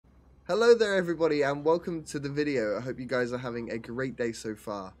Hello there everybody and welcome to the video. I hope you guys are having a great day so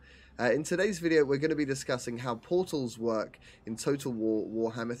far. In today's video we're going to be discussing how portals work in Total War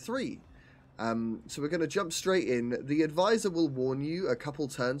Warhammer 3. So we're going to jump straight in. The advisor will warn you a couple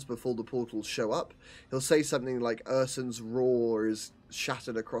turns before the portals show up. He'll say something like Urson's roar is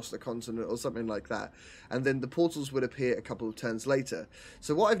shattered across the continent or something like that. And then the portals would appear a couple of turns later.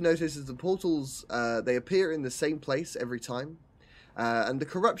 So what I've noticed is the portals, they appear in the same place every time. And the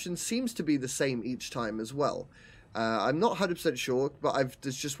corruption seems to be the same each time as well. I'm not 100% sure, but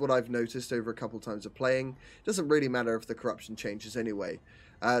that's just what I've noticed over a couple times of playing. It doesn't really matter if the corruption changes anyway.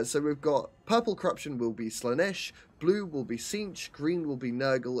 So we've got purple corruption will be Slaanesh, blue will be Tzeentch, green will be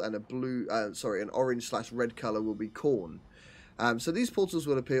Nurgle, and an orange/red color will be Khorne. So these portals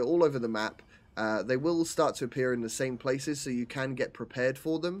will appear all over the map. They will start to appear in the same places, so you can get prepared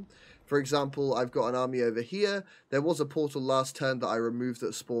for them. For example, I've got an army over here. There was a portal last turn that I removed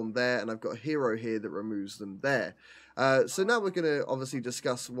that spawned there, and I've got a hero here that removes them there. So now we're going to obviously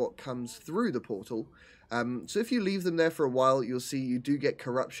discuss what comes through the portal. So if you leave them there for a while, you'll see you do get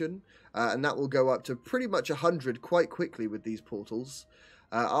corruption, and that will go up to pretty much 100 quite quickly with these portals.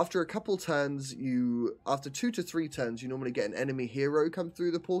 After a couple turns, after 2 to 3 turns, you normally get an enemy hero come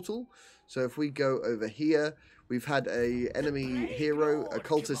through the portal. So if we go over here, we've had a enemy hero, a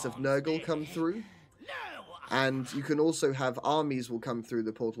cultist of Nurgle, come through. And you can also have armies will come through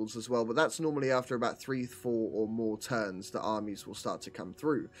the portals as well, but that's normally after about 3, 4 or more turns that armies will start to come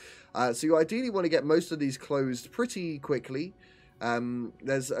through. So you ideally want to get most of these closed pretty quickly.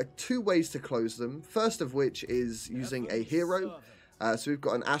 There's 2 ways to close them, first of which is using a hero. So we've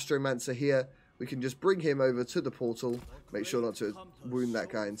got an Astromancer here. We can just bring him over to the portal. Make sure not to wound that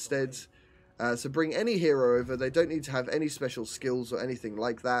guy instead. So bring any hero over. They don't need to have any special skills or anything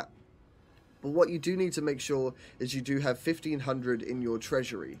like that. But what you do need to make sure is you do have 1,500 in your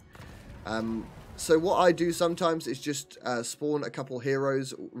treasury. So what I do sometimes is just spawn a couple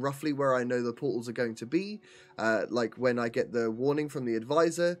heroes roughly where I know the portals are going to be. Like when I get the warning from the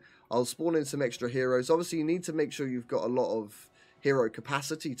advisor, I'll spawn in some extra heroes. Obviously you need to make sure you've got a lot of hero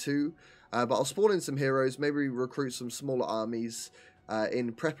capacity too, but I'll spawn in some heroes, maybe recruit some smaller armies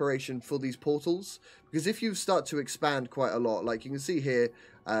in preparation for these portals, because if you start to expand quite a lot, like you can see here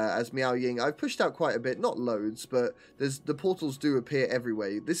as Miao Ying, I've pushed out quite a bit, not loads, but the portals do appear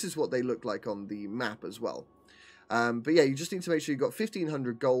everywhere. This is what they look like on the map as well. But yeah, you just need to make sure you've got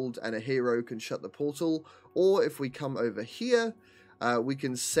 1,500 gold and a hero can shut the portal, or if we come over here, we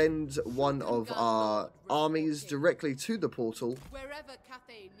can send one of our armies directly to the portal,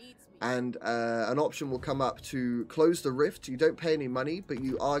 and an option will come up to close the rift. You don't pay any money, but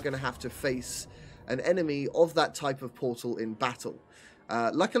you are going to have to face an enemy of that type of portal in battle.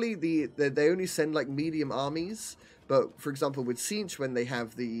 Luckily, they only send like medium armies, but for example with Tzeentch, when they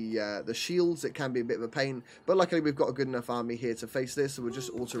have the shields, it can be a bit of a pain. But luckily we've got a good enough army here to face this, so we'll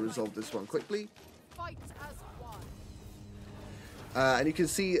just auto-resolve this one quickly. And you can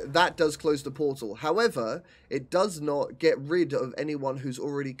see that does close the portal. However, it does not get rid of anyone who's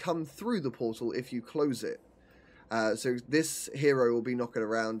already come through the portal if you close it. So this hero will be knocking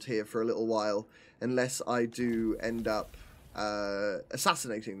around here for a little while unless I do end up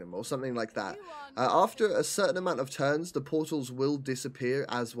assassinating them or something like that. After a certain amount of turns, the portals will disappear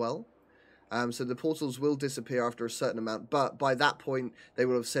as well. So the portals will disappear after a certain amount, but by that point, they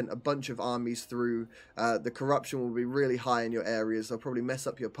will have sent a bunch of armies through. The corruption will be really high in your areas. They'll probably mess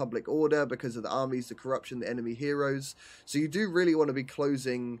up your public order because of the armies, the corruption, the enemy heroes. So you do really want to be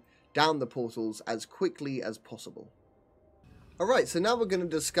closing down the portals as quickly as possible. Alright, so now we're going to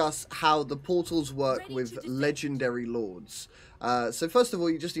discuss how the portals work with legendary lords. So first of all,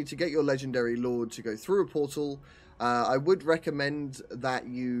 you just need to get your legendary lord to go through a portal. I would recommend that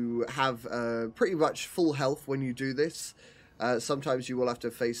you have pretty much full health when you do this. Sometimes you will have to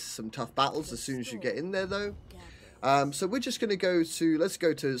face some tough battles as soon as you get in there though. So we're just going to let's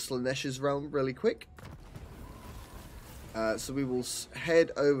go to Slaanesh's realm really quick. So we will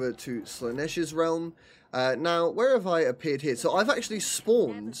head over to Slaanesh's realm. Now, where have I appeared here? So I've actually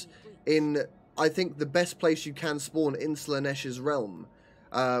spawned in, I think, the best place you can spawn in Slaanesh's realm.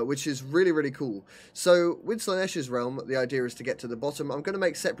 Which is really, really cool. So with Slaanesh's realm, the idea is to get to the bottom. I'm going to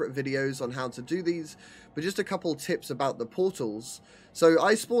make separate videos on how to do these, but just a couple tips about the portals. So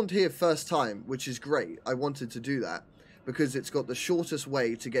I spawned here first time, which is great. I wanted to do that because it's got the shortest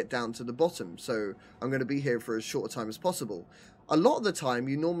way to get down to the bottom. So I'm going to be here for as short a time as possible. A lot of the time,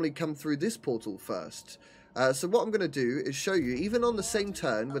 you normally come through this portal first. So what I'm going to do is show you, even on the same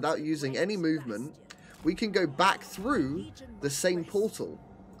turn, without using any movement, we can go back through the same portal.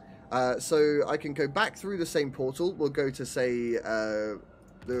 So I can go back through the same portal. We'll go to, say,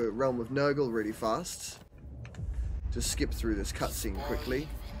 the realm of Nurgle really fast. Just skip through this cutscene quickly.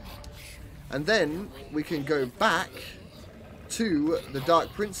 And then we can go back to the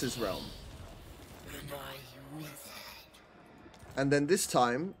Dark Prince's realm. And then this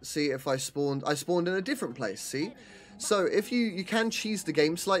time, see if I spawned in a different place, see? So if you can cheese the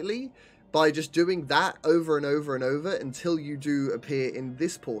game slightly by just doing that over and over and over until you do appear in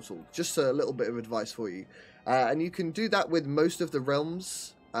this portal. Just a little bit of advice for you. And you can do that with most of the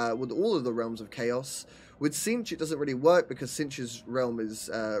realms, with all of the realms of Chaos. With Sinch, it doesn't really work because Sinch's realm is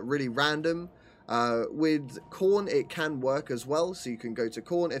really random. With Khorne, it can work as well, so you can go to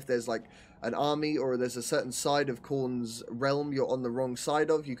Khorne if there's like an army or there's a certain side of Khorne's realm you're on the wrong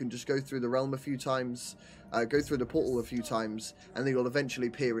side of. You can just go through the realm a few times, go through the portal a few times, and then you'll eventually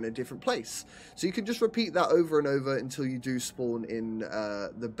appear in a different place. So you can just repeat that over and over until you do spawn in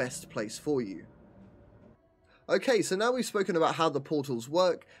the best place for you. Okay, so now we've spoken about how the portals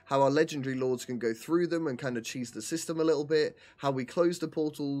work, how our legendary lords can go through them and kind of cheese the system a little bit, how we close the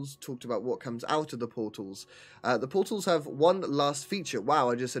portals, talked about what comes out of the portals. The portals have one last feature. Wow,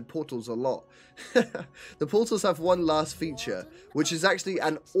 I just said portals a lot. The portals have one last feature, which is actually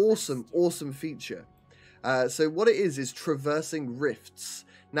an awesome feature. So what it is traversing rifts.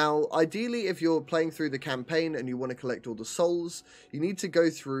 Now, ideally, if you're playing through the campaign and you want to collect all the souls, you need to go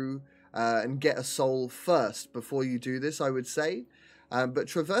through and get a soul first before you do this, I would say. But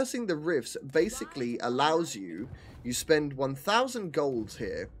traversing the rifts basically allows you spend 1,000 gold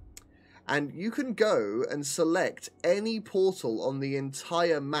here, and you can go and select any portal on the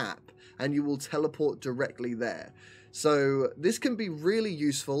entire map, and you will teleport directly there. So this can be really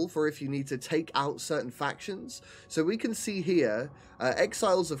useful for if you need to take out certain factions. So we can see here,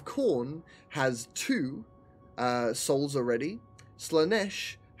 Exiles of Khorne has 2 souls already.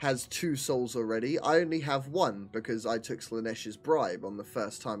 Slaanesh has 2 souls already. I only have 1 because I took Slaanesh's bribe on the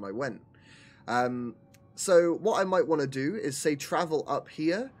first time I went. So what I might want to do is say travel up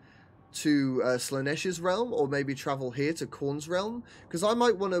here to Slaanesh's realm, or maybe travel here to Khorne's realm, because I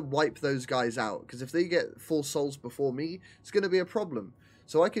might want to wipe those guys out, because if they get 4 souls before me, it's going to be a problem.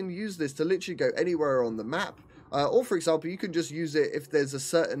 So I can use this to literally go anywhere on the map, or for example, you can just use it if there's a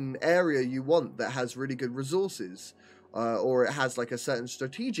certain area you want that has really good resources. Or it has like a certain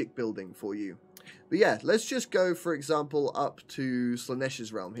strategic building for you. But yeah, let's just go, for example, up to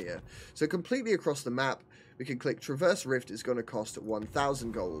Slaanesh's realm here. So completely across the map, we can click Traverse Rift. It's going to cost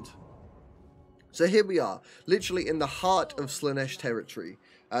 1,000 gold. So here we are, literally in the heart of Slaanesh territory.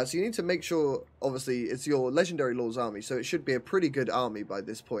 So you need to make sure, obviously, it's your Legendary Lord's army, so it should be a pretty good army by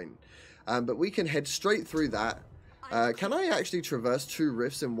this point. But we can head straight through that. Can I actually traverse 2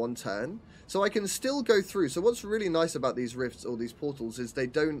 rifts in 1 turn? So I can still go through. So what's really nice about these rifts or these portals is they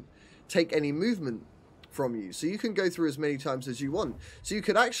don't take any movement from you. So you can go through as many times as you want. So you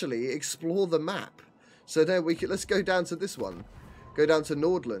could actually explore the map. So there we could, let's go down to this one. Go down to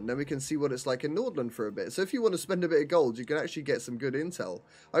Nordland, and we can see what it's like in Nordland for a bit. So if you want to spend a bit of gold, you can actually get some good intel.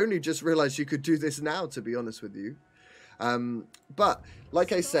 I only just realized you could do this now, to be honest with you. But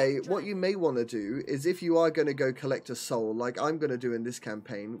like I say, what you may want to do is if you are going to go collect a soul, like I'm going to do in this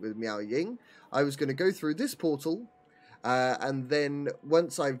campaign with Miao Ying, I was going to go through this portal, and then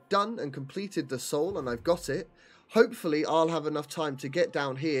once I've done and completed the soul and I've got it, hopefully I'll have enough time to get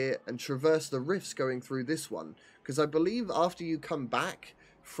down here and traverse the rifts going through this one, because I believe after you come back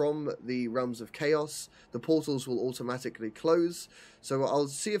from the Realms of Chaos, the portals will automatically close. So I'll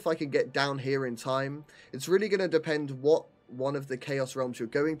see if I can get down here in time. It's really going to depend what one of the Chaos Realms you're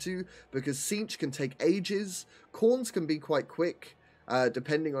going to, because Sinch can take ages, Khorne's can be quite quick,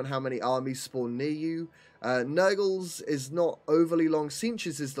 depending on how many armies spawn near you. Nurgle's is not overly long,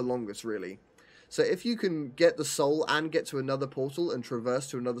 Sinch's is the longest really. So if you can get the soul and get to another portal and traverse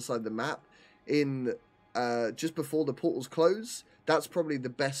to another side of the map in just before the portals close, that's probably the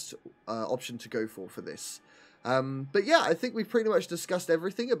best option to go for this. But yeah, I think we've pretty much discussed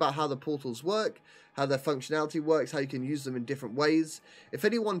everything about how the portals work, how their functionality works, how you can use them in different ways. If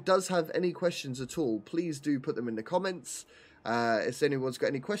anyone does have any questions at all, please do put them in the comments. If anyone's got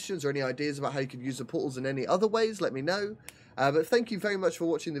any questions or any ideas about how you could use the portals in any other ways, let me know. But thank you very much for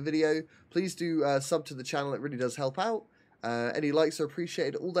watching the video. Please do sub to the channel, it really does help out. Any likes are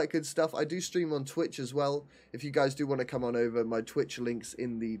appreciated, all that good stuff. I do stream on Twitch as well. If you guys do want to come on over, my Twitch link's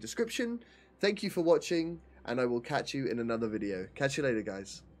in the description. Thank you for watching, and I will catch you in another video. Catch you later,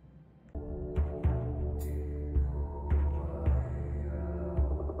 guys.